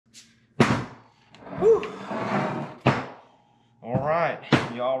Whew. All right,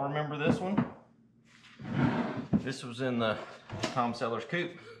 y'all remember this one? This was in the Tom Sellers's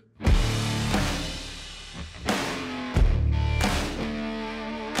coupe.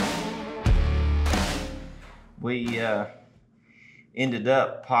 We ended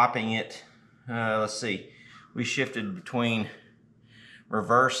up popping it, let's see, we shifted between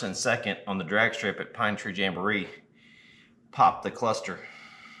reverse and second on the drag strip at Pinetree Jamboree. Popped the cluster.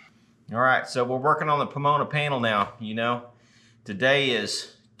 All right, so we're working on the Pomona panel now, you know. Today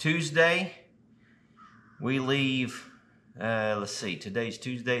is Tuesday. We leave, let's see, today's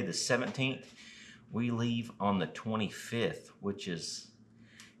Tuesday the 17th. We leave on the 25th, which is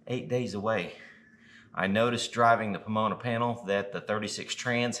 8 days away. I noticed driving the Pomona panel that the 36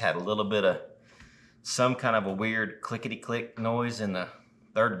 trans had a little bit of some kind of a weird clickety-click noise in the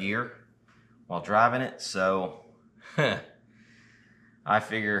third gear while driving it. So I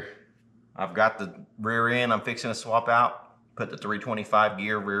figure I've got the rear end I'm fixing to swap out, put the 325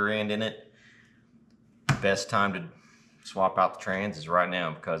 gear rear end in it. Best time to swap out the trans is right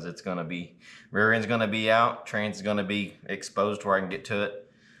now because it's going to be, rear end's going to be out, trans is going to be exposed where I can get to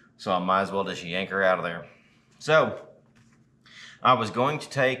it. So I might as well just yank her out of there. So I was going to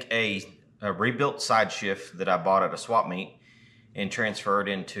take a rebuilt side shift that I bought at a swap meet and transfer it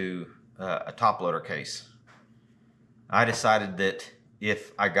into a top loader case. I decided that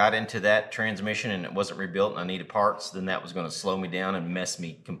if I got into that transmission and it wasn't rebuilt and I needed parts, then that was going to slow me down and mess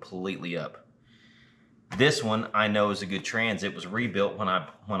me completely up. This one I know is a good trans. It was rebuilt when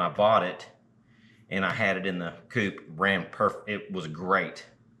I bought it, and I had it in the coupe. Ran perfect. It was great.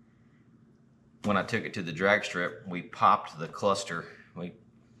 When I took it to the drag strip, we popped the cluster. We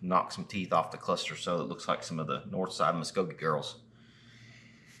knocked some teeth off the cluster so it looks like some of the north side Muskogee girls.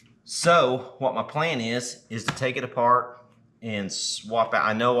 So what my plan is to take it apart and swap out.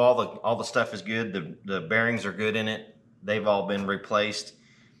 I know all the stuff is good. The bearings are good in it. They've all been replaced.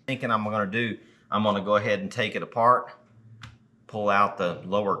 Thinking I'm going to go ahead and take it apart, pull out the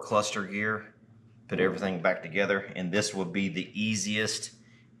lower cluster gear, put everything back together, and this would be the easiest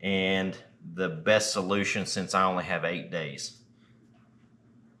and the best solution since I only have 8 days.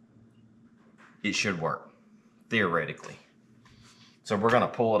 It should work, theoretically. So we're going to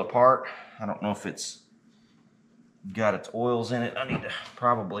pull it apart. I don't know if it's got its oils in it. I need to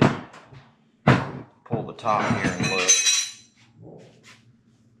probably pull the top here and look.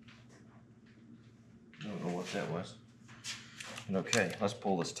 I don't know what that was. Okay, let's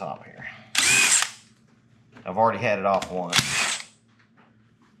pull this top here. I've already had it off once,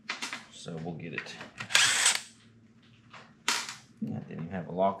 so we'll get it. I didn't even have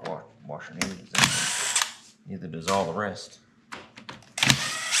a lock washer. Neither does all the rest.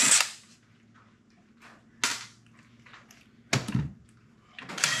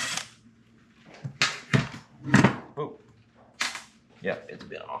 Oh, yep, it's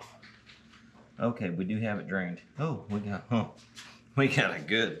been off. Okay, we do have it drained. Oh, we got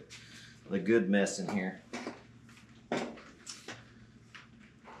a good mess in here.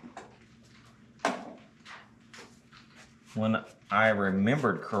 When I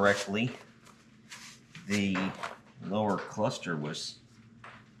remembered correctly, the lower cluster was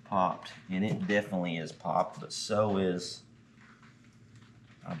popped, and it definitely is popped, but so is,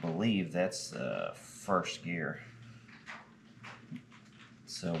 I believe that's first gear.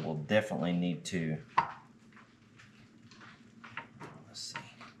 So we'll definitely need to, let's see.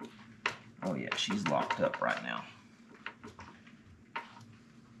 Oh yeah, she's locked up right now.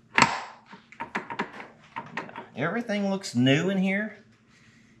 Everything looks new in here,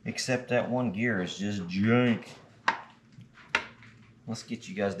 except that one gear is just junk. Let's get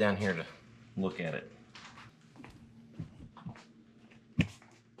you guys down here to look at it.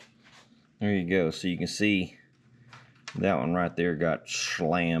 There you go. So you can see that one right there got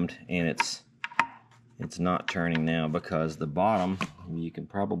slammed, and it's not turning now because the bottom, you can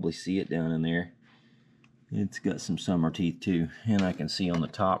probably see it down in there. It's got some summer teeth too, and I can see on the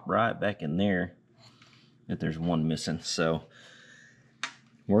top right back in there that there's one missing. So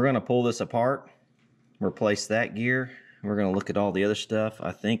we're going to pull this apart, replace that gear. We're going to look at all the other stuff.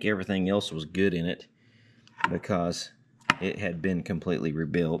 I think everything else was good in it because it had been completely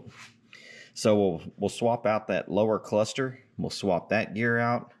rebuilt. So we'll swap out that lower cluster. We'll swap that gear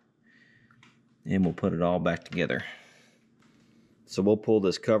out, and we'll put it all back together. So we'll pull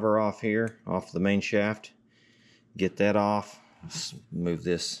this cover off here, off the main shaft, get that off. Let's move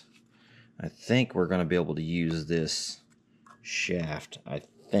this. I think we're going to be able to use this shaft, I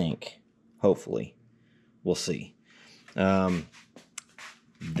think, hopefully. We'll see.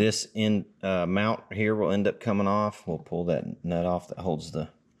 This mount here will end up coming off. We'll pull that nut off that holds the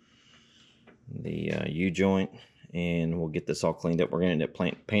the U-joint, and we'll get this all cleaned up. We're going to end up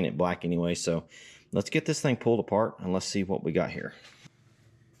paint it black anyway, so let's get this thing pulled apart and let's see what we got here.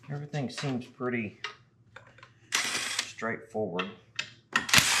 Everything seems pretty straightforward.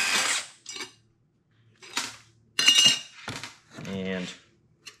 And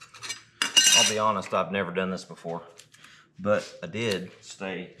I'll be honest, I've never done this before, but I did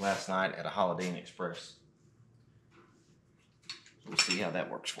stay last night at a Holiday Inn Express. We'll see how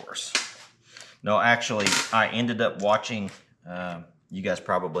that works for us. No, actually, I ended up watching, you guys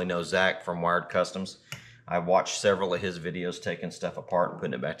probably know Zach from Wired Customs. I watched several of his videos taking stuff apart and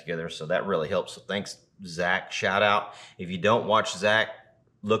putting it back together, so that really helps. So thanks, Zach. Shout out. If you don't watch Zach,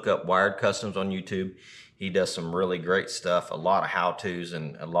 look up Wired Customs on YouTube. He does some really great stuff, a lot of how-tos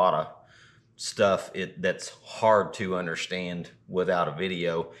and a lot of stuff that's hard to understand without a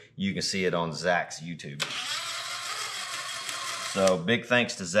video. You can see it on Zach's YouTube. So big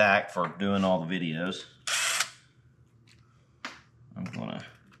thanks to Zach for doing all the videos.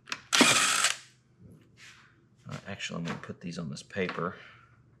 Actually, I'm gonna put these on this paper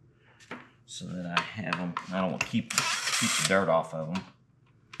so that I have them. I don't want to keep the dirt off of them.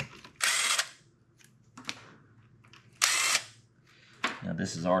 Now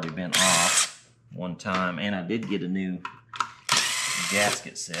this has already been off one time, and I did get a new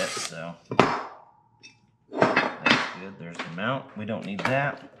gasket set, so that's good. There's the mount. We don't need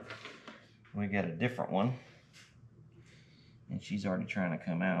that. We got a different one, and she's already trying to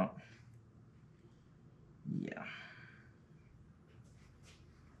come out. Yeah.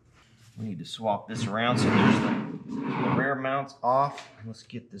 We need to swap this around, so there's the rear mounts off. Let's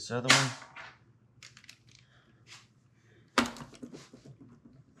get this other one.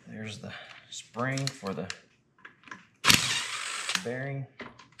 There's the spring for the bearing.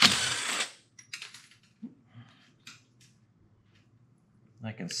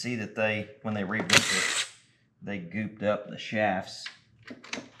 I can see that when they rebuilt it, they gooped up the shafts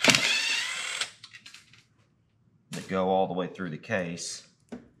that go all the way through the case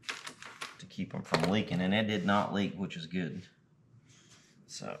to keep them from leaking, and it did not leak, which is good.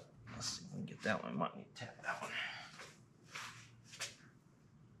 So let's see if we can get that one. Might need to tap that one.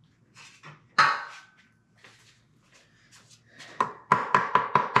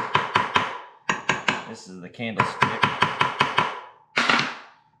 This is the candlestick. Yep,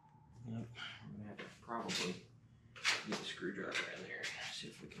 I'm gonna have to probably get a screwdriver in there, see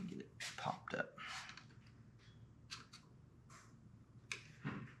if we can get it popped up.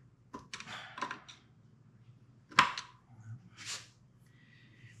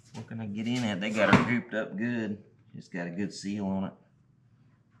 What can I get in at? They got her gooped up good. It's got a good seal on it.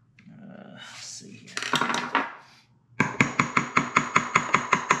 Let's see here. There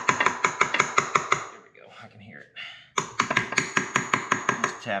we go. I can hear it.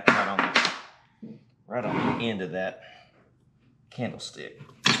 Just tap right on the end of that candlestick.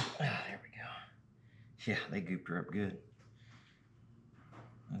 There we go. Yeah, they gooped her up good.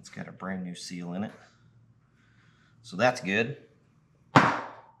 It's got a brand new seal in it, so that's good.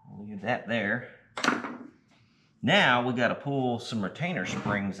 Leave that there. Now we got to pull some retainer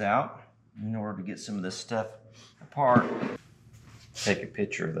springs out in order to get some of this stuff apart. Take a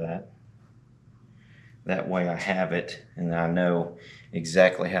picture of that. That way I have it and I know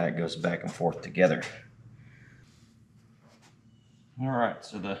exactly how it goes back and forth together. All right,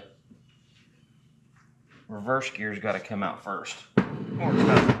 so the reverse gear's got to come out first. Or it's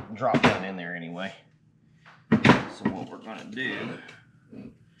got to drop down in there anyway. So what we're going to do,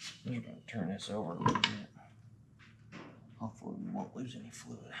 we're going to turn this over a little bit. Hopefully we won't lose any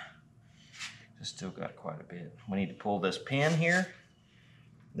fluid. It's still got quite a bit. We need to pull this pin here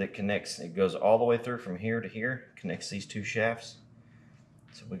that connects, it goes all the way through from here to here, connects these two shafts.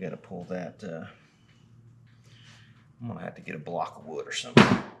 So we got to pull that, I'm going to have to get a block of wood or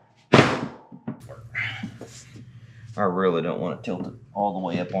something. I really don't want to tilt it all the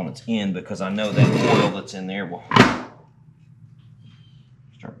way up on its end because I know that oil that's in there will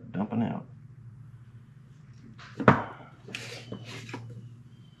start dumping out.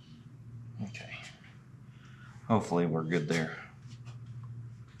 Okay. Hopefully we're good there.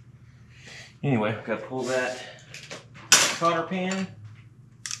 Anyway, I've got to pull that cotter pin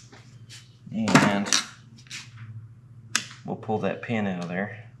and we'll pull that pin out of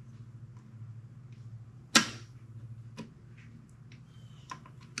there.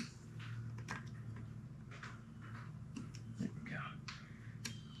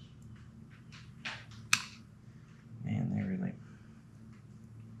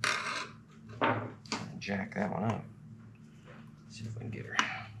 Jack that one up. See if we can get her.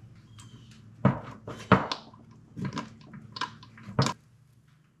 There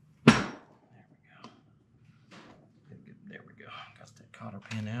we cotter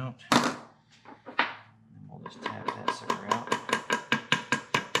pin out. And we'll just tap that sucker out.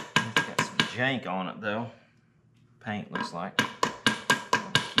 It's got some jank on it though. Paint looks like. We'll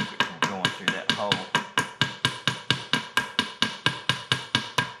keep it from going through that hole.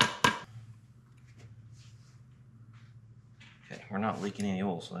 Okay, we're not leaking any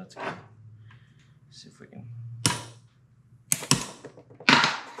oil, so that's good. Let's see if we can.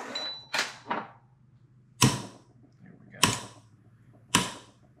 There we go.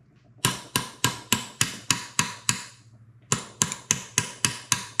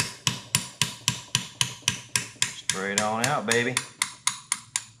 Spray it on out, baby.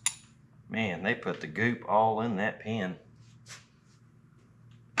 Man, they put the goop all in that pin.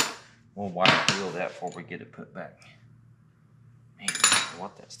 We'll wipe peel that before we get it put back. Man, I don't know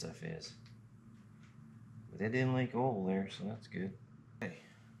what that stuff is. But it didn't leak oil there, so that's good. Okay.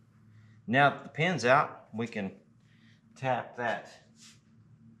 Now that the pin's out, we can tap that.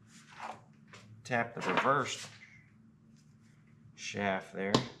 Tap the reverse shaft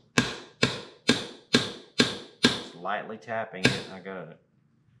there. Just lightly tapping it. I got a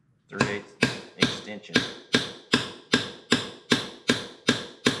 3/8 extension.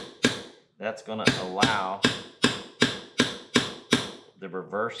 That's going to allow the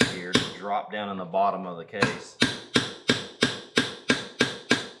reverse gear to drop down in the bottom of the case.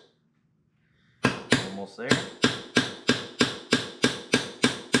 Almost there.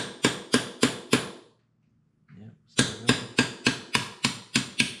 Yep, still going.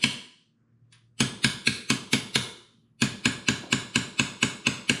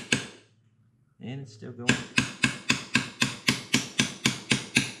 And it's still going.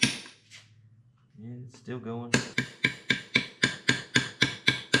 And it's still going.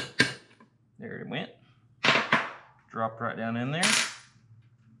 There it went. Dropped right down in there.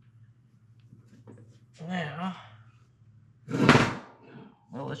 Now,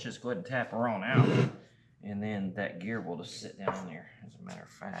 well, let's just go ahead and tap her on out. And then that gear will just sit down in there, as a matter of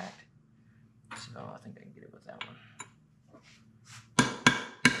fact. So I think I can get it with that one.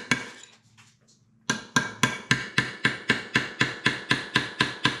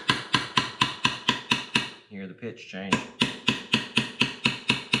 Hear the pitch change.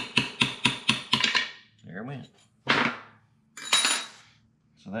 There it went.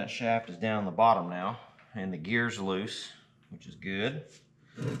 So that shaft is down the bottom now, and the gear's loose, which is good.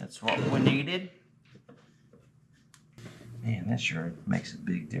 That's what we needed. Man, that sure makes a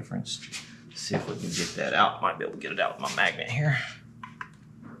big difference. Let's see if we can get that out. Might be able to get it out with my magnet here.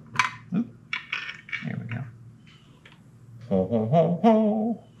 Oop. There we go. Ho, ho, ho,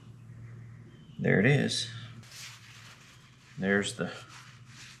 ho. There it is. There's the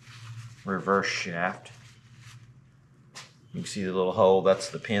reverse shaft. You can see the little hole. That's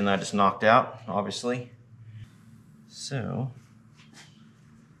the pin I just knocked out, obviously. So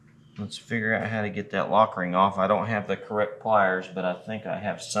let's figure out how to get that lock ring off. I don't have the correct pliers, but I think I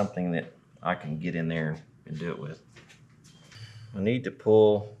have something that I can get in there and do it with. I need to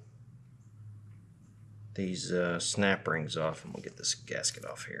pull these snap rings off. I'm gonna get this gasket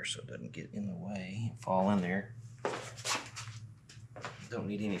off here so it doesn't get in the way and fall in there. Don't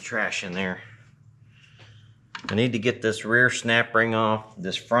need any trash in there. I need to get this rear snap ring off,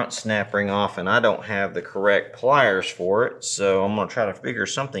 this front snap ring off, and I don't have the correct pliers for it, so I'm gonna try to figure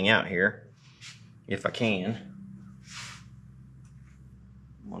something out here, if I can.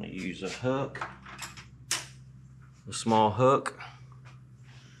 I'm gonna use a hook, a small hook,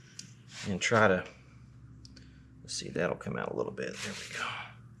 and try to, let's see, that'll come out a little bit. There we go.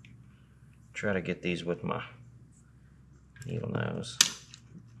 Try to get these with my needle nose.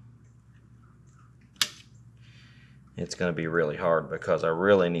 It's going to be really hard because I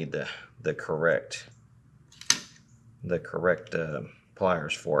really need the correct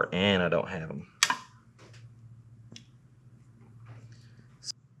pliers for it, and I don't have them.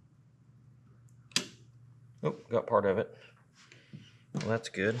 Oh, got part of it. Well, that's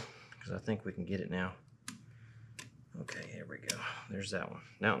good because I think we can get it now. Okay, here we go. There's that one.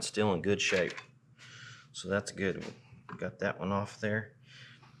 Now it's still in good shape, so that's good. We got that one off there.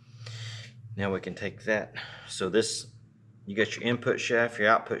 Now we can take that. So this, you got your input shaft, your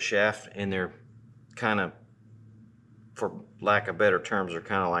output shaft, and they're kind of, for lack of better terms, they're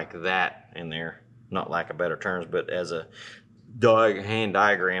kind of like that in there. Not lack of better terms, but as a hand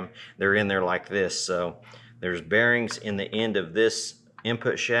diagram, they're in there like this. So there's bearings in the end of this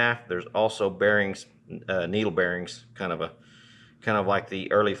input shaft. There's also bearings, needle bearings, kind of like the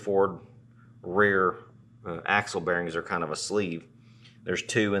early Ford rear axle bearings are kind of a sleeve. There's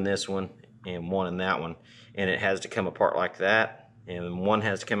two in this one and one in that one, and it has to come apart like that, and one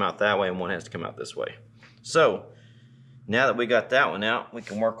has to come out that way and one has to come out this way. So Now that we got that one out, we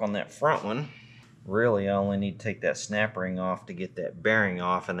can work on that front one. Really, I only need to take that snap ring off to get that bearing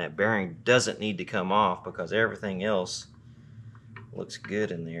off, and that bearing doesn't need to come off because everything else looks good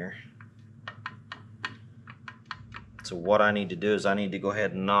in there. So what I need to do is I need to go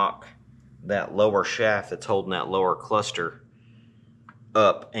ahead and knock that lower shaft that's holding that lower cluster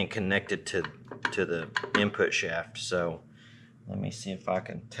up and connect it to the input shaft. So let me see if I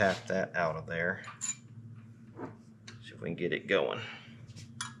can tap that out of there. See if we can get it going.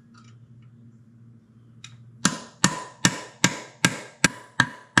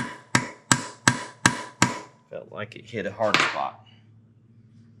 Felt like it hit a hard spot,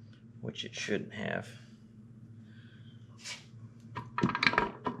 which it shouldn't have.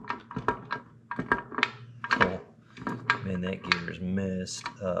 Man, that gear is messed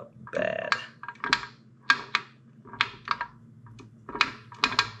up bad.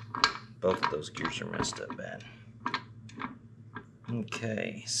 Both of those gears are messed up bad.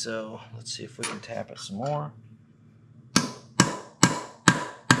 Okay, so let's see if we can tap it some more.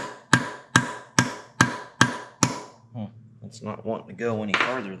 It's not wanting to go any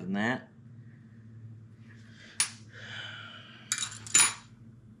further than that.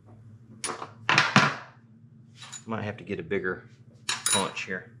 Might have to get a bigger punch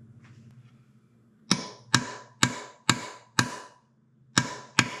here.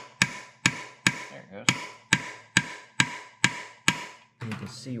 There it goes. You can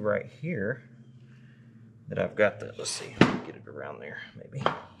see right here that I've got the, let's see, get it around there maybe.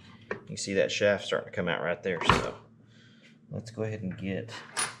 You can see that shaft starting to come out right there, so let's go ahead and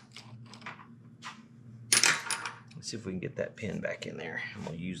let's see if we can get that pin back in there, and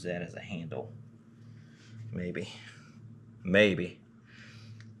we'll use that as a handle. Maybe.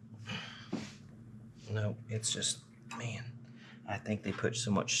 No, it's just, man, I think they put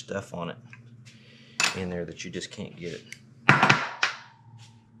so much stuff on it in there that you just can't get it.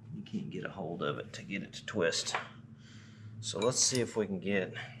 You can't get a hold of it to get it to twist. So let's see if we can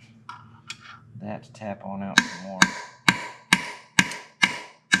get that to tap on out some more.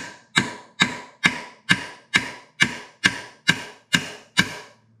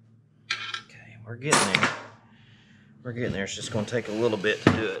 Okay, we're getting there. We're getting there. It's just going to take a little bit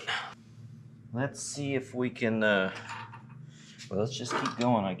to do it. Let's see if we can, well, let's just keep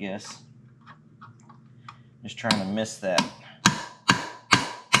going, I guess. Just trying to miss that.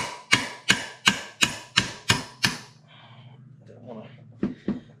 Didn't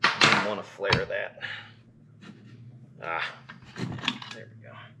want to flare that. There we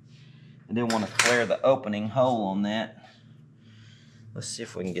go. I didn't want to flare the opening hole on that. Let's see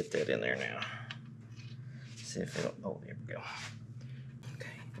if we can get that in there now. See if it'll, oh, there we go. Okay,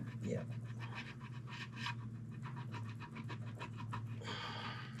 yeah.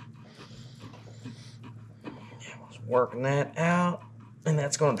 Yeah, I was working that out, and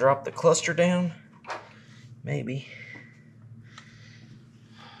that's going to drop the cluster down, maybe.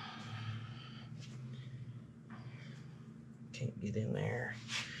 Can't get in there.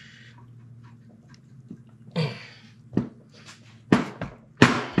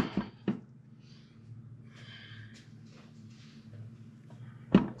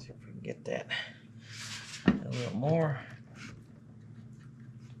 Get that a little more.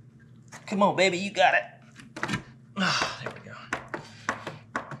 Come on, baby, you got it. Oh, there we go.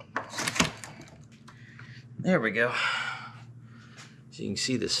 There we go. So you can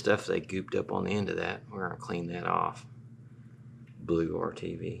see the stuff they gooped up on the end of that. We're gonna clean that off. Blue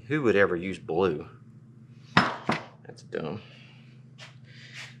RTV. Who would ever use blue? That's dumb.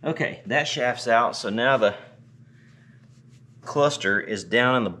 Okay, that shaft's out, so now the cluster is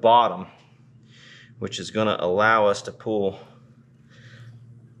down in the bottom, which is going to allow us to pull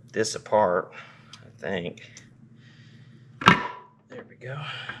this apart, I think. There we go.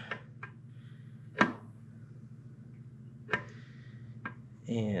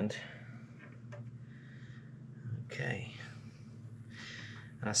 And okay,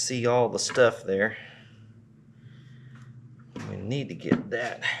 I see all the stuff there. We need to get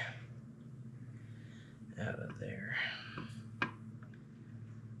that out of there.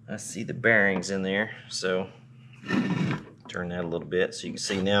 I see the bearings in there, so turn that a little bit so you can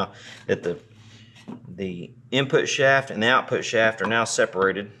see now that the input shaft and the output shaft are now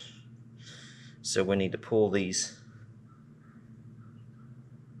separated. So we need to pull these.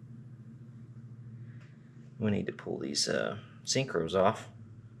 We need to pull these syncros off.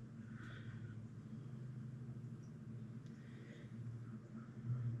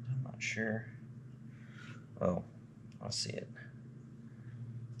 I'm not sure. Oh, I see it.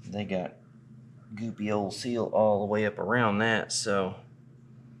 They got goopy old seal all the way up around that, so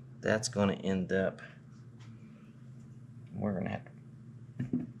that's going to end up we're gonna have to,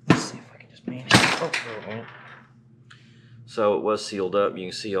 let's see if I can just man it. Oh, there it went. So it was sealed up. You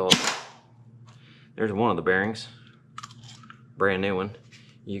can see all, there's one of the bearings, brand new one.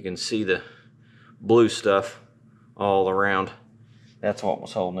 You can see the blue stuff all around. That's what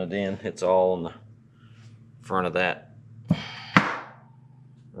was holding it in. It's all in the front of that,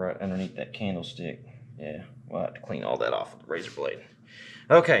 right underneath that candlestick. Yeah, we'll have to clean all that off with the razor blade.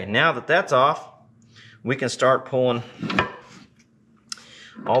 Okay, now that that's off, we can start pulling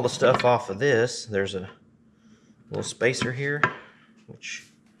all the stuff off of this. There's a little spacer here, which,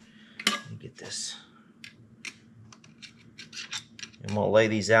 let me get this. I'm gonna lay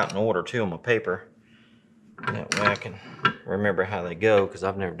these out in order too on my paper. That way I can remember how they go, because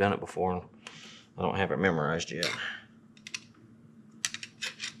I've never done it before and I don't have it memorized yet.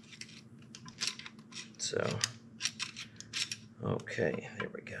 So, okay, there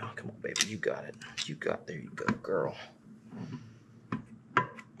we go. Come on, baby, you got it. You got, there you go, girl.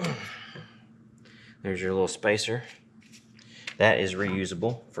 There's your little spacer. That is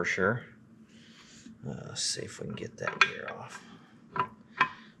reusable for sure. Let's see if we can get that gear off.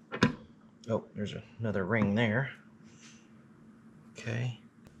 Oh, there's another ring there. Okay.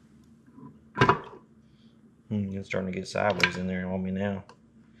 It's starting to get sideways in there on me now.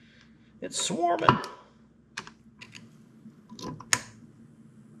 It's swarming.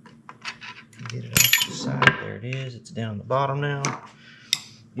 Get it off to the side. There it is. It's down the bottom now.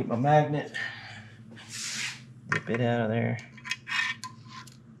 Get my magnet. Rip it out of there.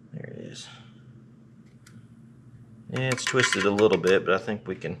 There it is. Yeah, it's twisted a little bit, but I think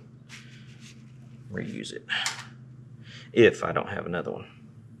we can reuse it if I don't have another one.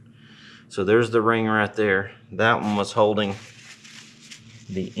 So there's the ring right there. That one was holding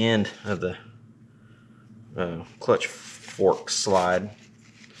the end of the clutch fork slide.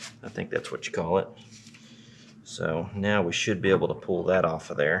 I think that's what you call it. So now we should be able to pull that off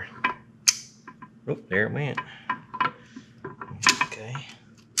of there. Oh, there it went. Okay.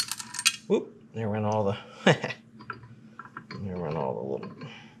 Whoop, there went all the there went all the little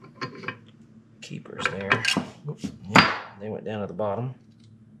keepers there. Whoop, yeah, they went down to the bottom.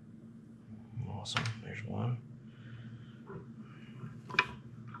 Awesome, there's one.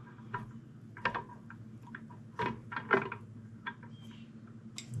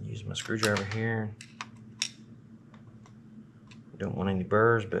 Use my screwdriver here. Don't want any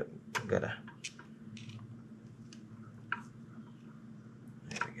burrs, but I've gotta.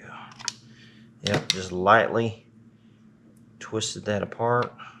 There we go. Yep, just lightly twisted that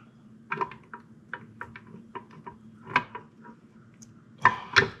apart.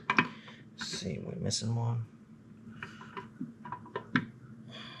 Let's see, we're missing one.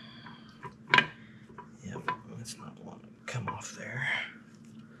 Yep, that's not the one that come off there.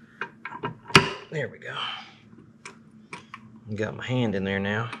 There we go. Got my hand in there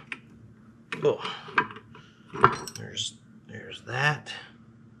now. Oh, there's that.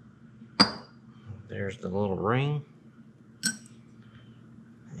 There's the little ring.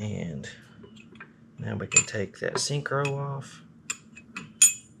 And now we can take that synchro off.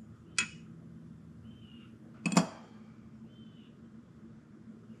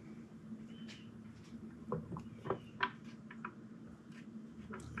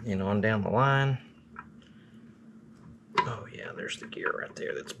 And on down the line. Oh yeah, there's the gear right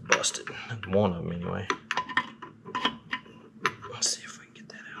there that's busted. One of them anyway. Let's see if we can get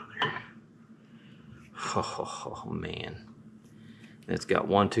that out of there. Oh man. It's got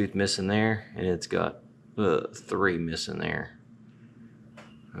one tooth missing there, and it's got 3 missing there.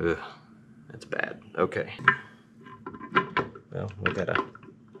 Ugh, that's bad. Okay. Well, we gotta.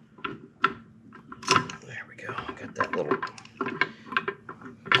 There we go. Got that little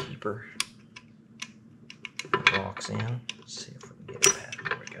keeper that locks in. Let's see if we can get it back.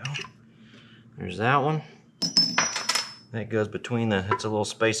 There we go. There's that one. That goes between the. It's a little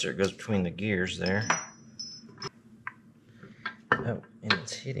spacer. It goes between the gears there. Oh, and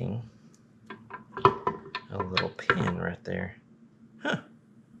it's hitting a little pin right there. Huh.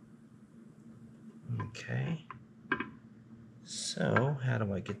 Okay. So, how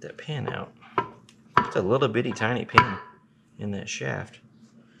do I get that pin out? It's a little bitty tiny pin in that shaft.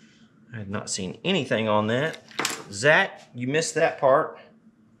 I had not seen anything on that. Zach, you missed that part.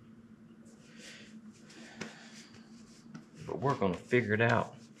 But we're going to figure it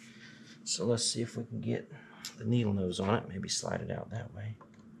out. So let's see if we can get the needle nose on it. Maybe slide it out that way.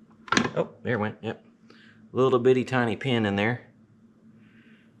 Oh, there it went. Yep. Little bitty tiny pin in there.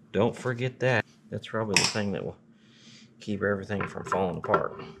 Don't forget that. That's probably the thing that will keep everything from falling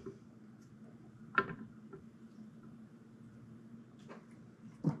apart.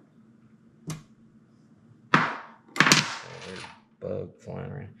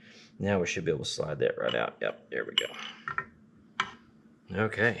 flying around. Now we should be able to slide that right out. Yep, there we go.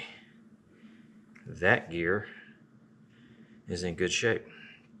 Okay. That gear is in good shape.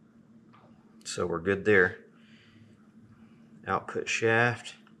 So we're good there. Output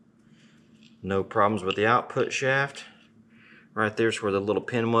shaft. No problems with the output shaft. Right there's where the little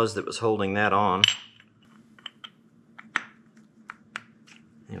pin was that was holding that on.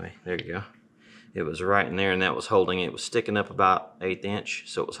 Anyway, there you go. It was right in there, and that was holding it. It was sticking up about 1/8 inch,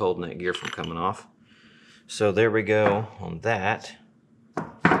 so it was holding that gear from coming off. So there we go on that.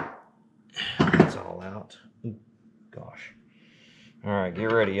 It's all out. Ooh, gosh. All right,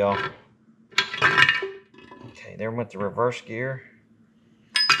 get ready, y'all. Okay, there went the reverse gear.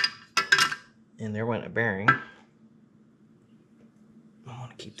 And there went a bearing. I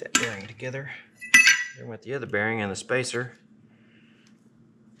want to keep that bearing together. There went the other bearing and the spacer.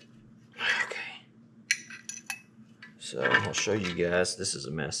 Okay. So I'll show you guys. This is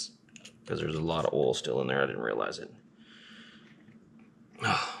a mess because there's a lot of oil still in there. I didn't realize it.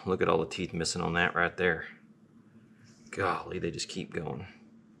 Oh, look at all the teeth missing on that right there. Golly, they just keep going.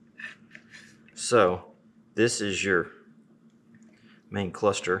 So this is your main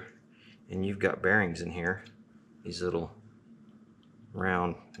cluster, and you've got bearings in here. These little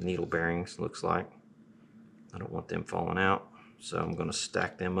round needle bearings, looks like. I don't want them falling out, so I'm going to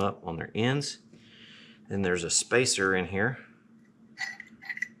stack them up on their ends. Then there's a spacer in here.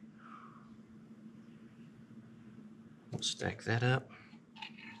 We'll stack that up.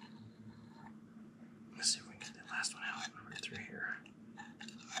 Let's see if we can get that last one out right through here.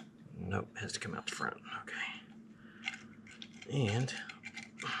 Nope, it has to come out the front. Okay. And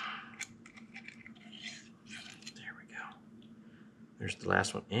there we go. There's the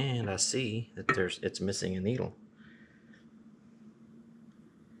last one, and I see that it's missing a needle.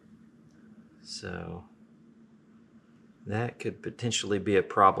 So that could potentially be a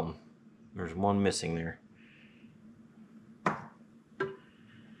problem. There's one missing there.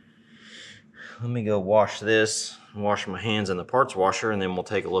 Let me go wash this, wash my hands in the parts washer, and then we'll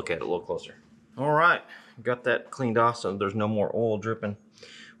take a look at it a little closer. All right, got that cleaned off so there's no more oil dripping,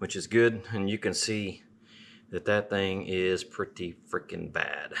 which is good. And you can see that that thing is pretty freaking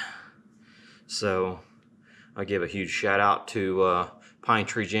bad. So I give a huge shout out to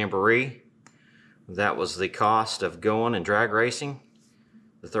Pinetree Jamboree. That was the cost of going and drag racing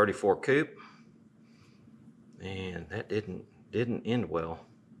the 34 coupe, and that didn't end well.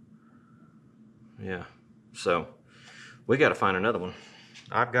 Yeah, so we got to find another one.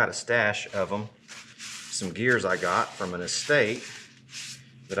 I've got a stash of them, some gears I got from an estate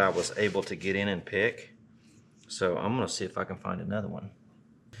that I was able to get in and pick. So I'm gonna see if I can find another one.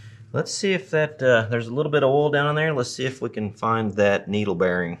 Let's see if that there's a little bit of oil down in there. Let's see if we can find that needle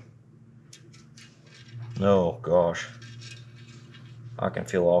bearing. Oh gosh, I can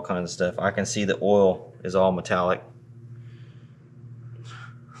feel all kinds of stuff. I can see the oil is all metallic.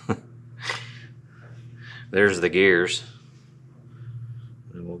 There's the gears,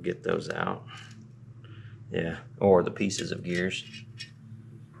 and we'll get those out. Yeah, or the pieces of gears.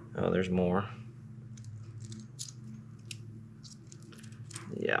 Oh, there's more.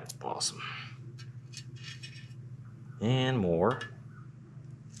 Yeah, awesome. And more.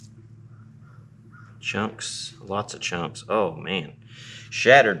 Chunks, lots of chunks. Oh man,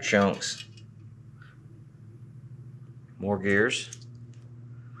 shattered chunks. More gears.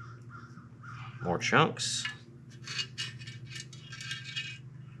 More chunks.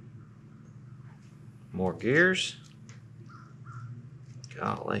 More gears.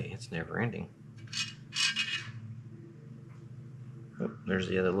 Golly, it's never ending. Oh, there's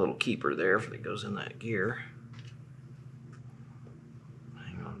the other little keeper there that goes in that gear.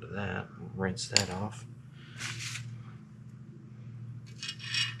 Hang on to that. Rinse that off.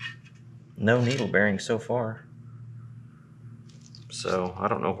 No needle bearing so far. So I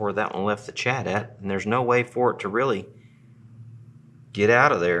don't know where that one left the chat at, and there's no way for it to really get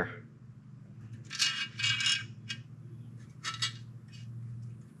out of there.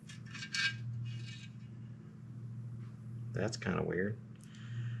 That's kind of weird.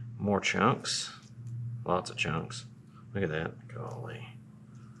 More chunks. Lots of chunks. Look at that. Golly.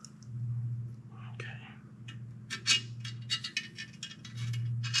 Okay.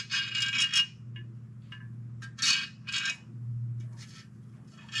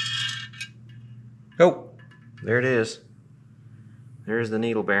 Oh, there it is. There's the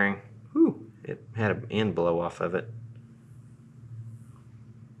needle bearing. Whew, it had an end blow off of it.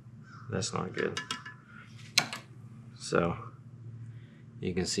 That's not good. So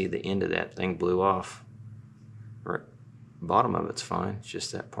you can see the end of that thing blew off. Right, bottom of it's fine. It's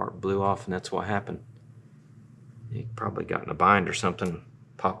just that part blew off, and that's what happened. It probably got in a bind or something,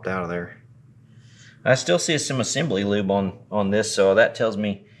 popped out of there. I still see some assembly lube on this, so that tells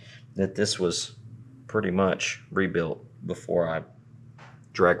me that this was pretty much rebuilt before I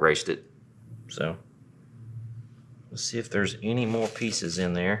drag raced it. So let's see if there's any more pieces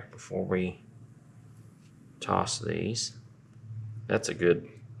in there before we toss these. That's a good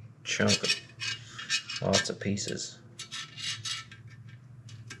chunk of lots of pieces.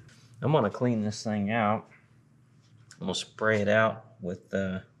 I'm gonna clean this thing out. I'm gonna spray it out with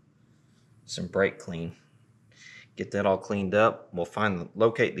some brake clean. Get that all cleaned up. We'll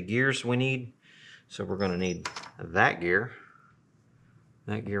locate the gears we need. So we're gonna need that gear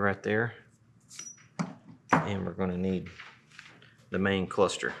right there, and we're gonna need the main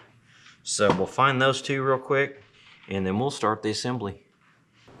cluster. So we'll find those two real quick, and then we'll start the assembly.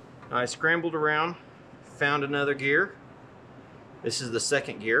 I scrambled around, found another gear. This is the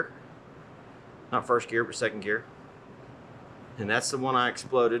second gear. Not first gear, but second gear. And that's the one I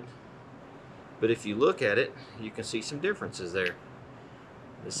exploded. But if you look at it, you can see some differences there.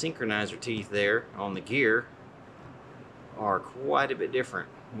 The synchronizer teeth there on the gear are quite a bit different.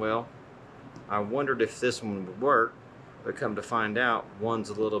 Well, I wondered if this one would work, but come to find out, one's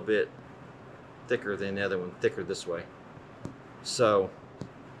a little bit thicker than the other one, thicker this way. So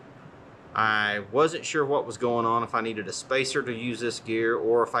I wasn't sure what was going on, if I needed a spacer to use this gear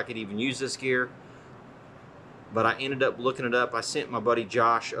or if I could even use this gear. But I ended up looking it up. I sent my buddy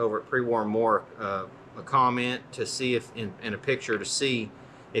Josh over at Pre-War More a comment to see if, in a picture, to see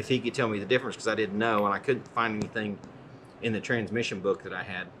if he could tell me the difference, because I didn't know and I couldn't find anything in the transmission book that I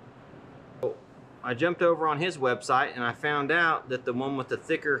had. So I jumped over on his website and I found out that the one with the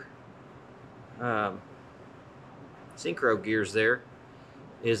thicker synchro gears there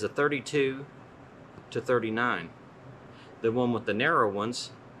is a 32 to 39. The one with the narrow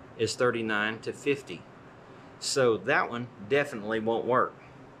ones is 39 to 50. So that one definitely won't work.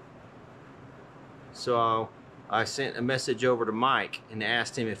 So I sent a message over to Mike and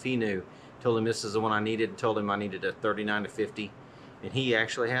asked him if he knew. Told him this is the one I needed. Told him I needed a 39 to 50. And he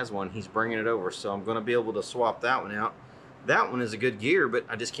actually has one. He's bringing it over. So I'm going to be able to swap that one out. That one is a good gear, but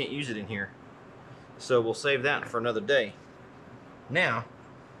I just can't use it in here. So we'll save that for another day. Now,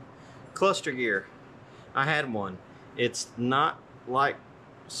 cluster gear. I had one. It's not like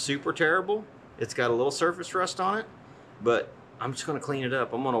super terrible. It's got a little surface rust on it, but I'm just going to clean it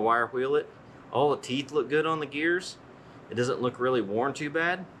up. I'm going to wire wheel it. All the teeth look good on the gears. It doesn't look really worn too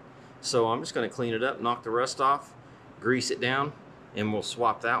bad. So I'm just going to clean it up, knock the rust off, grease it down, and we'll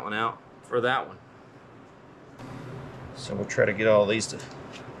swap that one out for that one. So we'll try to get all these to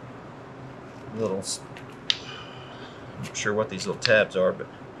little, I'm not sure what these little tabs are, but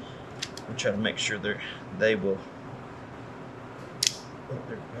we'll try to make sure they will, oh,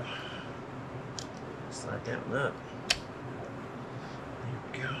 there we go. Slide that one up. There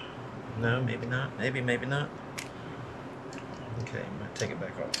we go. No, maybe not. Maybe not. Okay, I'm going to take it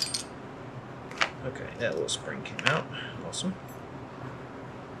back off. Okay, that little spring came out. Awesome.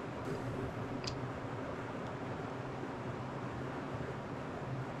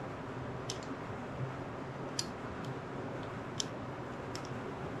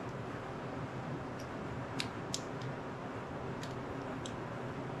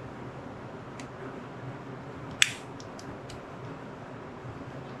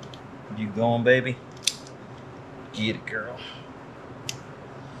 You going, baby? Get it, girl.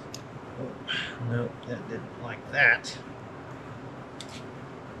 Oh, nope, that didn't like that.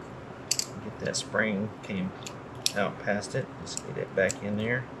 Get that spring came out past it. Let's get it back in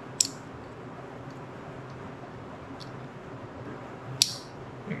there.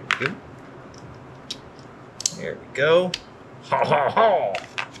 There we go. There we go. Ha ha ha!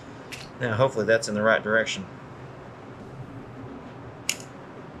 Now hopefully that's in the right direction.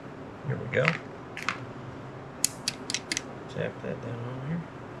 Here we go. Tap that down on here.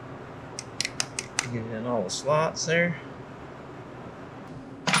 Get it in all the slots there.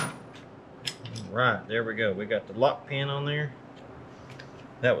 Alright, there we go. We got the lock pin on there.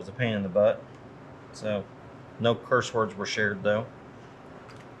 That was a pain in the butt. So, no curse words were shared though.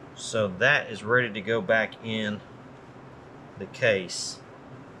 So that is ready to go back in the case.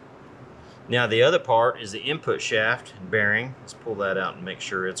 Now the other part is the input shaft and bearing. Let's pull that out and make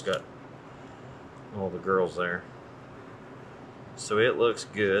sure it's got all the girls there. So it looks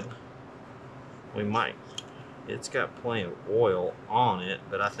good. We might, it's got plenty of oil on it,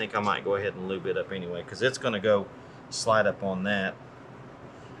 but I think I might go ahead and lube it up anyway, because it's going to go slide up on that.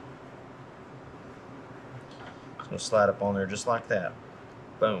 It's going to slide up on there just like that.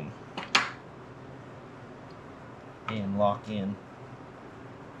 Boom. And lock in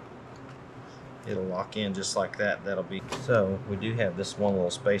it'll lock in just like that. That'll be, so we do have this one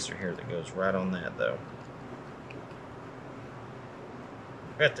little spacer here that goes right on that though.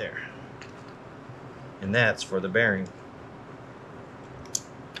 Right there. And that's for the bearing.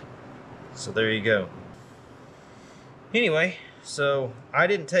 So there you go. Anyway, so I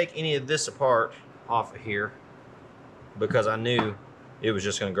didn't take any of this apart off of here because I knew it was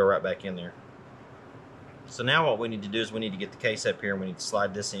just going to go right back in there. So now what we need to do is we need to get the case up here and we need to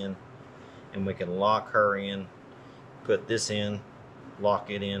slide this in and we can lock her in, put this in, lock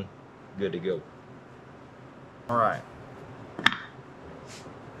it in, good to go. All right.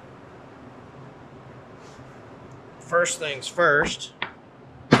 First things first,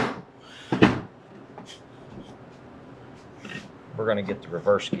 we're going to get the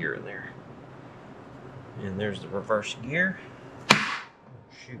reverse gear in there. And there's the reverse gear. Oh,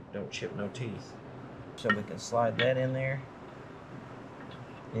 shoot, don't chip no teeth. So we can slide that in there.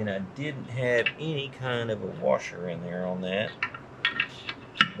 And I didn't have any kind of a washer in there on that.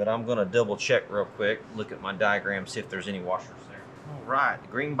 But I'm going to double check real quick, look at my diagram, see if there's any washers there. All right, the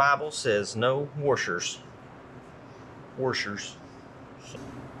Green Bible says no washers. Washers. So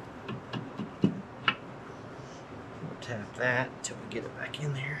we'll tap that until we get it back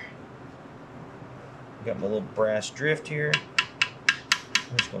in there. Got my little brass drift here.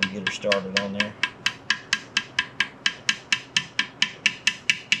 I'm just going to get her started on there.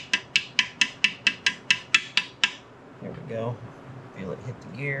 There we go. Feel it hit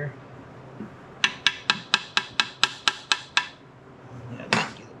the gear. Yeah, I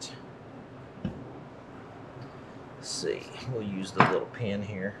didn't get it. Let's see. We'll use the little pin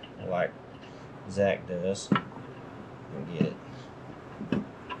here, like Zach does, and get it.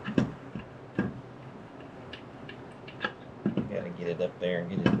 Got to get it up there and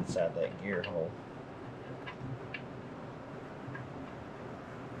get it inside that gear hole.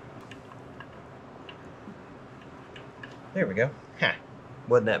 There we go. Ha!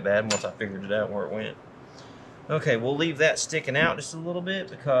 Wasn't that bad once I figured it out where it went. Okay, we'll leave that sticking out just a little bit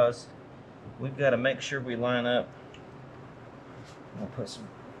because we've got to make sure we line up. I'll put some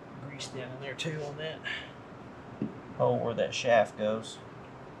grease down in there too on that hole where that shaft goes.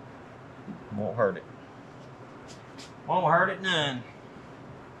 Won't hurt it. Won't hurt it none.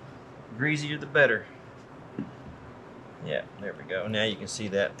 The greasier the better. Yeah, there we go. Now you can see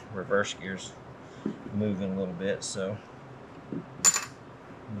that reverse gear's moving a little bit, so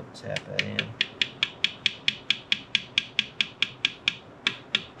we'll tap that in.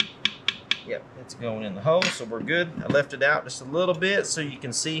 Yep, it's going in the hole, so we're good. I left it out just a little bit so you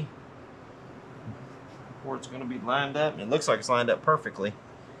can see where it's going to be lined up. It looks like it's lined up perfectly.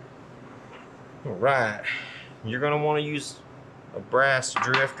 All right, you're going to want to use a brass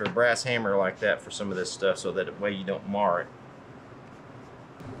drift or a brass hammer like that for some of this stuff so that way you don't mar it.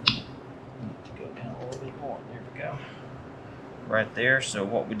 Go down a little bit more. There we go. Right there. So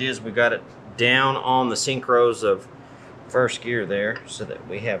what we did is we got it down on the syncros of first gear there so that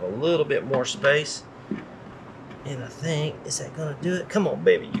we have a little bit more space. And I think, is that going to do it? Come on,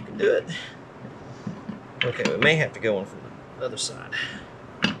 baby, you can do it. Okay, we may have to go in from the other side.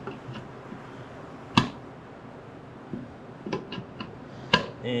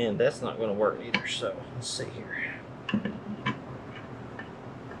 And that's not going to work either, so let's see here.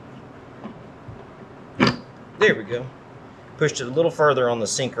 There we go. Pushed it a little further on the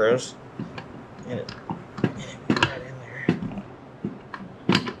synchros, and it went right in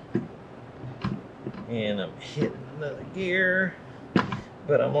there. And I'm hitting another gear,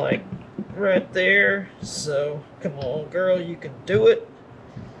 but I'm like right there, so come on, girl, you can do it.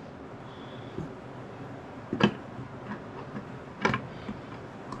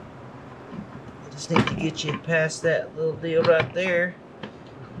 Need to get you past that little deal right there,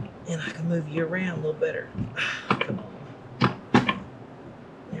 and I can move you around a little better. Come on.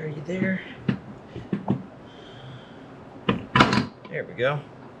 Are you there? There we go.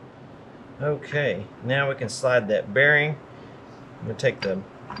 Okay, now we can slide that bearing. I'm going to take the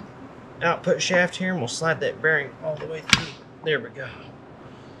output shaft here and we'll slide that bearing all the way through. There we go.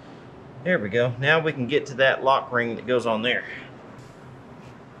 There we go. Now we can get to that lock ring that goes on there.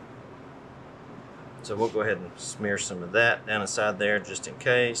 So we'll go ahead and smear some of that down inside there just in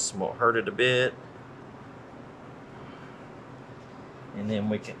case. Won't hurt it a bit. And then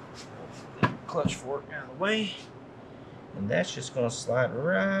we can pull the clutch fork out of the way. And that's just going to slide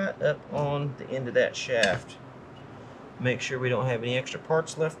right up on the end of that shaft. Make sure we don't have any extra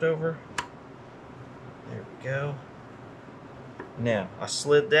parts left over. There we go. Now, I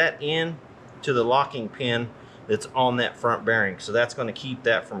slid that in to the locking pin that's on that front bearing. So that's going to keep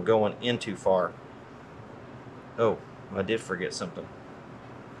that from going in too far. Oh, I did forget something.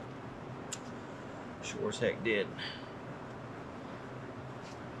 Sure as heck did.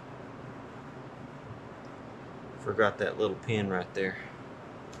 Forgot that little pin right there.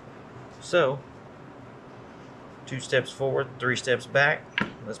 So, 2 steps forward, 3 steps back.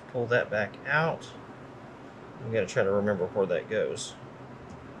 Let's pull that back out. We gotta try to remember where that goes.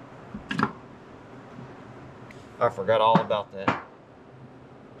 I forgot all about that.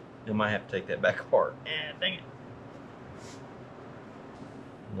 I might have to take that back apart. Dang it.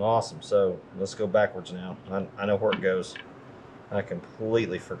 Awesome, so let's go backwards now. I know where it goes. I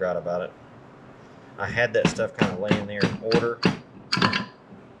completely forgot about it. I had that stuff kind of laying there in order,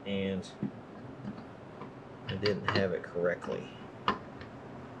 and I didn't have it correctly.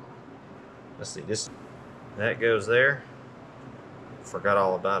 Let's see, that goes there. Forgot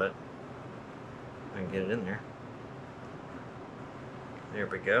all about it. I can get it in there. There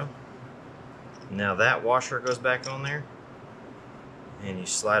we go. Now that washer goes back on there, and you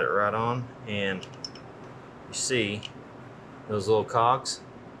slide it right on, and you see those little cogs?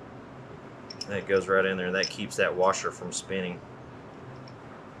 That goes right in there. That keeps that washer from spinning.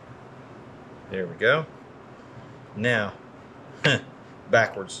 There we go. Now,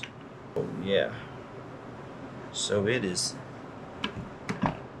 backwards. Oh, yeah. So it is,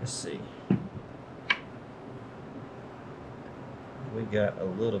 let's see. We got a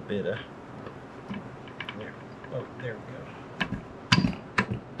little bit of, there. Oh, there we go.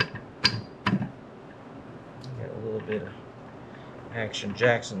 Got a little bit of Action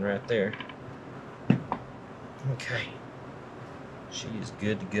Jackson right there. Okay. She is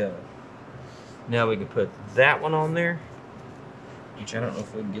good to go. Now we can put that one on there, which I don't know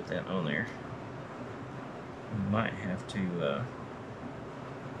if we can get that on there. We might have to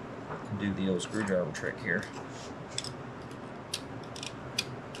do the old screwdriver trick here.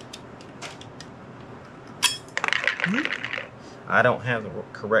 I don't have the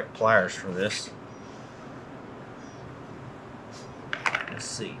correct pliers for this. Let's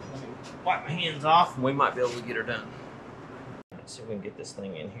see. Let me wipe my hands off and we might be able to get her done. Let's see if we can get this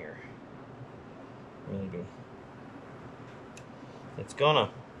thing in here. Maybe. It's gonna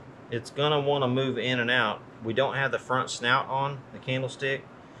want to move in and out. We don't have the front snout on the candlestick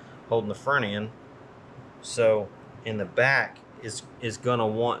holding the front end, so in the back is gonna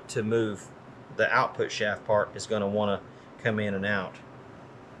want to move. The output shaft part is gonna want to come in and out.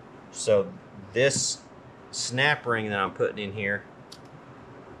 So this snap ring that I'm putting in here,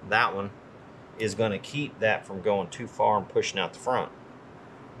 that one, is gonna keep that from going too far and pushing out the front.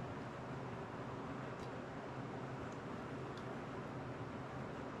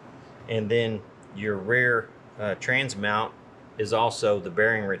 And then your rear trans mount is also the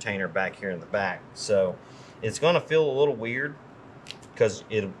bearing retainer back here in the back. So it's going to feel a little weird because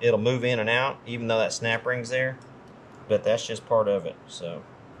it'll move in and out even though that snap ring's there, but that's just part of it. So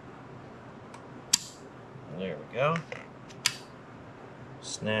there we go.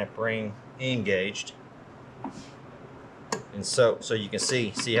 Snap ring engaged. And so you can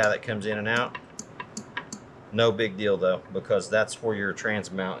see how that comes in and out. No big deal though, because that's where your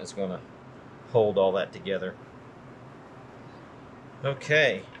trans mount is going to hold all that together.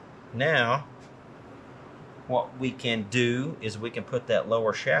 Okay, now what we can do is we can put that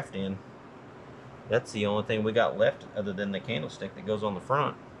lower shaft in. That's the only thing we got left other than the candlestick that goes on the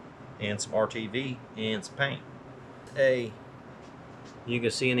front, and some RTV and some paint. You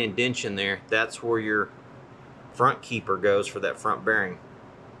can see an indentation there. That's where your front keeper goes for that front bearing.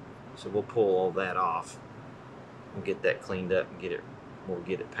 So we'll pull all that off. We'll get that cleaned up and we'll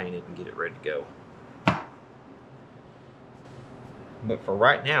get it painted and get it ready to go. But for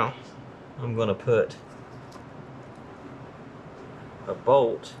right now, I'm going to put a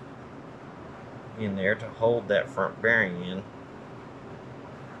bolt in there to hold that front bearing in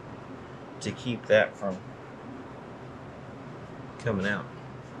to keep that from coming out.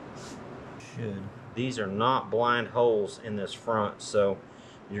 These are not blind holes in this front, so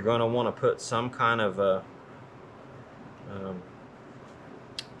you're going to want to put some kind of a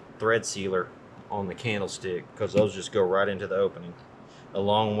thread sealer on the candlestick, because those just go right into the opening,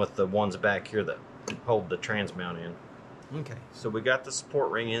 along with the ones back here that hold the trans mount in. Okay, so we got the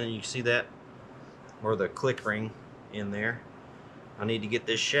support ring in, and you can see that, or the click ring in there. I need to get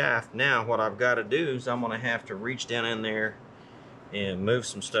this shaft. Now what I've got to do is I'm going to have to reach down in there and move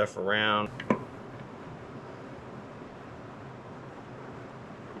some stuff around.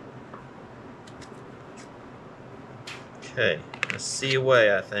 Okay, let's see a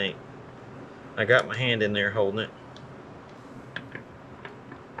way, I think. I got my hand in there holding it.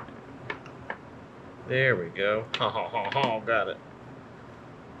 There we go. Got it.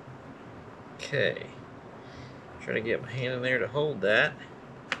 Okay. Try to get my hand in there to hold that.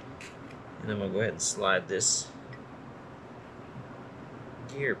 And then we'll go ahead and slide this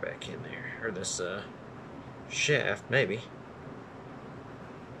gear back in there, or this shaft maybe.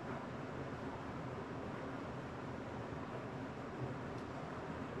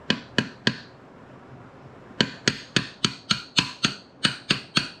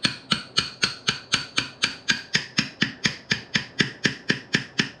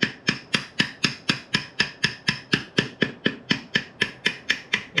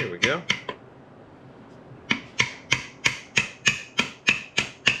 Here we go.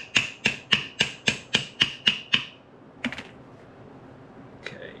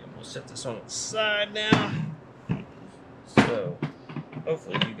 Set this on its side now, so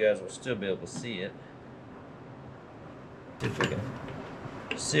hopefully you guys will still be able to see it.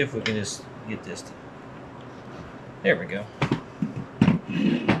 See if we can just get this to, there we go.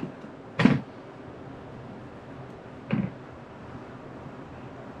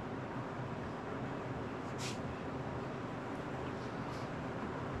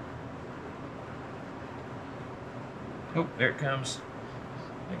 Oh, there it comes.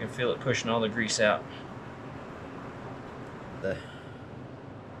 I can feel it pushing all the grease out.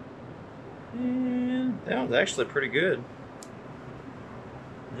 And that was actually pretty good.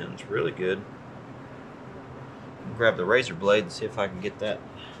 That was really good. I'll grab the razor blade and see if I can get that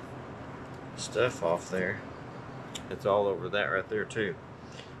stuff off there. It's all over that right there too.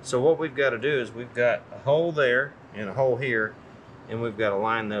 So what we've got to do is we've got a hole there and a hole here, and we've got to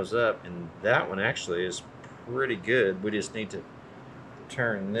line those up, and that one actually is pretty good. We just need to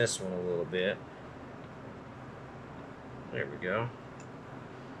turn this one a little bit. There we go.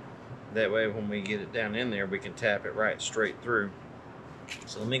 That way when we get it down in there, we can tap it right straight through.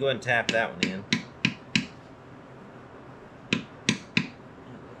 So let me go ahead and tap that one in. It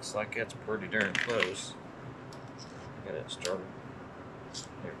looks like that's pretty darn close. Got it started.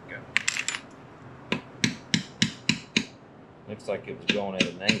 There we go. Looks like it was going at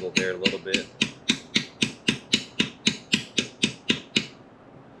an angle there a little bit.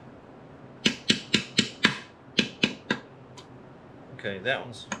 Okay, that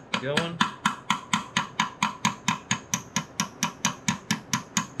one's going.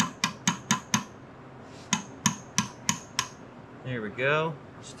 There we go.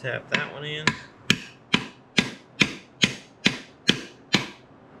 Just tap that one in.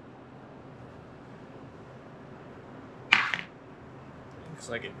 Looks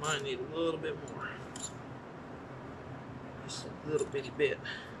like it might need a little bit more. Just a little bitty bit.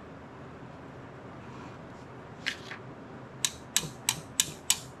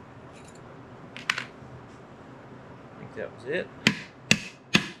 That was it.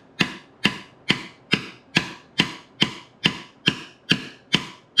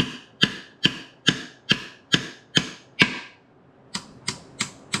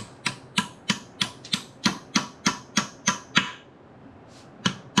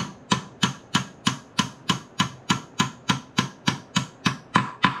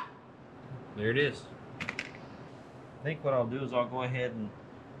 There it is. I think what I'll do is I'll go ahead and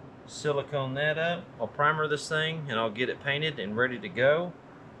silicone that up. I'll primer this thing and I'll get it painted and ready to go.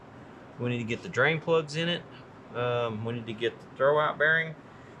 We need to get the drain plugs in it. We need to get the throwout bearing,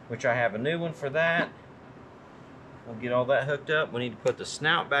 which I have a new one for that. We'll get all that hooked up. We need to put the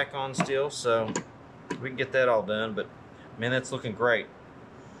snout back on still, so we can get that all done, but man, that's looking great.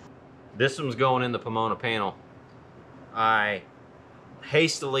 This one's going in the Pomona panel. I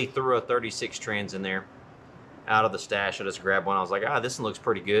hastily threw a 36 trans in there out of the stash. I just grabbed one. I was like, this one looks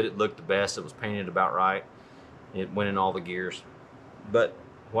pretty good. It looked the best. It was painted about right. It went in all the gears. But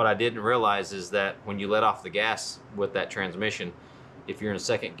what I didn't realize is that when you let off the gas with that transmission, if you're in a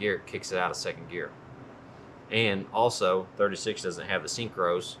second gear, it kicks it out of second gear. And also, 36 doesn't have the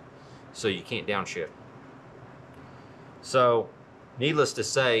syncros, so you can't downshift. So, needless to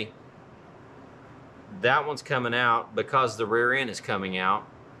say, that one's coming out because the rear end is coming out,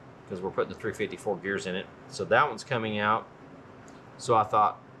 because we're putting the 354 gears in it. So that one's coming out. So I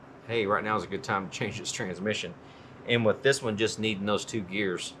thought, hey, right now is a good time to change this transmission. And with this one just needing those two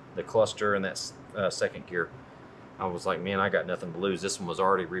gears, the cluster and that second gear, I was like, man, I got nothing to lose. This one was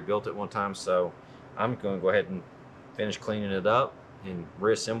already rebuilt at one time, so I'm going to go ahead and finish cleaning it up and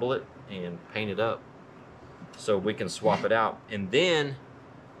reassemble it and paint it up so we can swap it out. And then,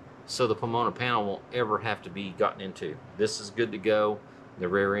 so the Pomona panel won't ever have to be gotten into. This is good to go. The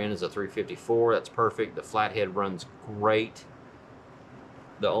rear end is a 354. That's perfect. The flathead runs great.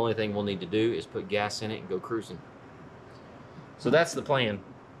 The only thing we'll need to do is put gas in it and go cruising. So that's the plan.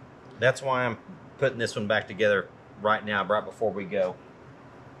 That's why I'm putting this one back together right now, right before we go,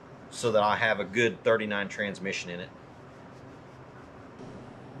 so that I have a good 39 transmission in it.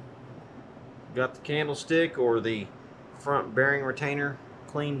 Got the candlestick or the front bearing retainer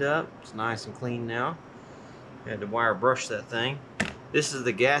cleaned up. It's nice and clean now. Had to wire brush that thing. This is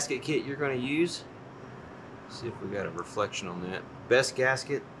the gasket kit you're going to use. Let's see if we got a reflection on that. Best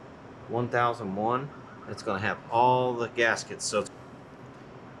gasket 1001. It's going to have all the gaskets. So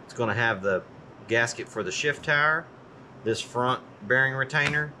it's going to have the gasket for the shift tower, this front bearing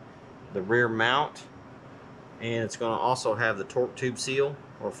retainer, the rear mount, and it's going to also have the torque tube seal,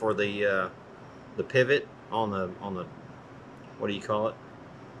 or for the pivot on the what do you call it?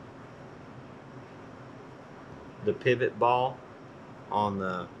 The pivot ball on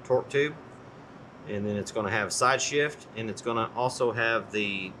the torque tube. And then it's going to have side shift, and it's going to also have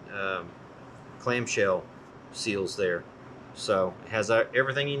the clamshell seals there. So it has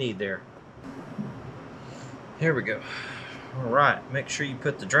everything you need there. Here we go. All right, make sure you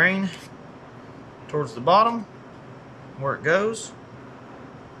put the drain towards the bottom where it goes.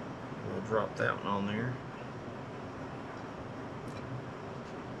 We'll drop that one on there.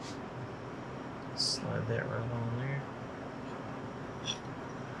 Slide that right on there.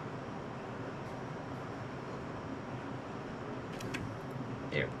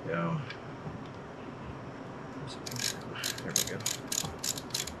 There we go. There we go.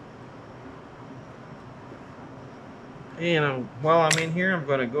 And while I'm in here, I'm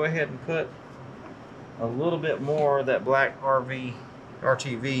going to go ahead and put a little bit more of that black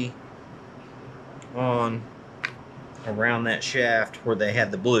RTV on around that shaft where they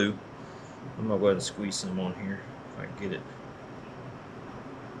had the blue. I'm going to go ahead and squeeze some on here if I can get it.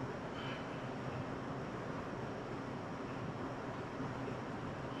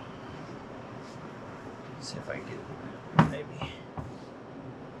 See if I can get it, maybe.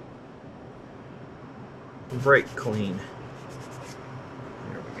 Brake clean.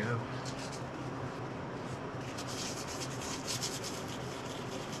 There we go.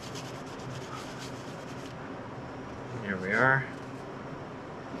 There we are.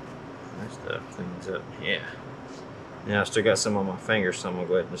 That stuff cleans up. Yeah. Now I still got some on my fingers, so I'm gonna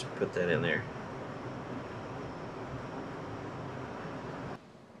go ahead and just put that in there.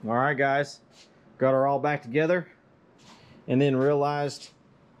 All right, guys. Got her all back together, and then realized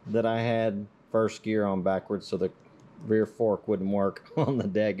that I had first gear on backwards, so the rear fork wouldn't work on the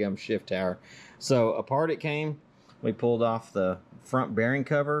dadgum shift tower. So apart it came. We pulled off the front bearing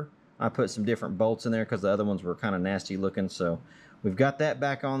cover. I put some different bolts in there because the other ones were kind of nasty looking. So we've got that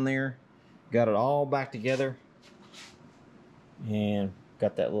back on there. Got it all back together, and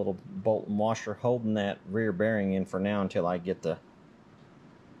got that little bolt and washer holding that rear bearing in for now until I get the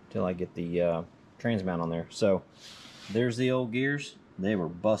trans mount on there. So there's the old gears. They were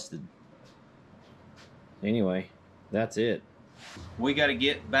busted. Anyway, that's it. We got to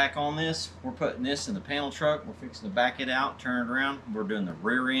get back on this. We're putting this in the panel truck. We're fixing to back it out, turn it around. We're doing the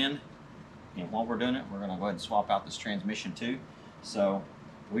rear end, and while we're doing it, we're going to go ahead and swap out this transmission too. So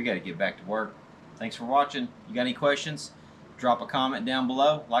we got to get back to work. Thanks for watching. You got any questions? Drop a comment down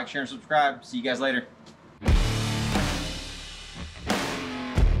below. Like, share, and subscribe. See you guys later.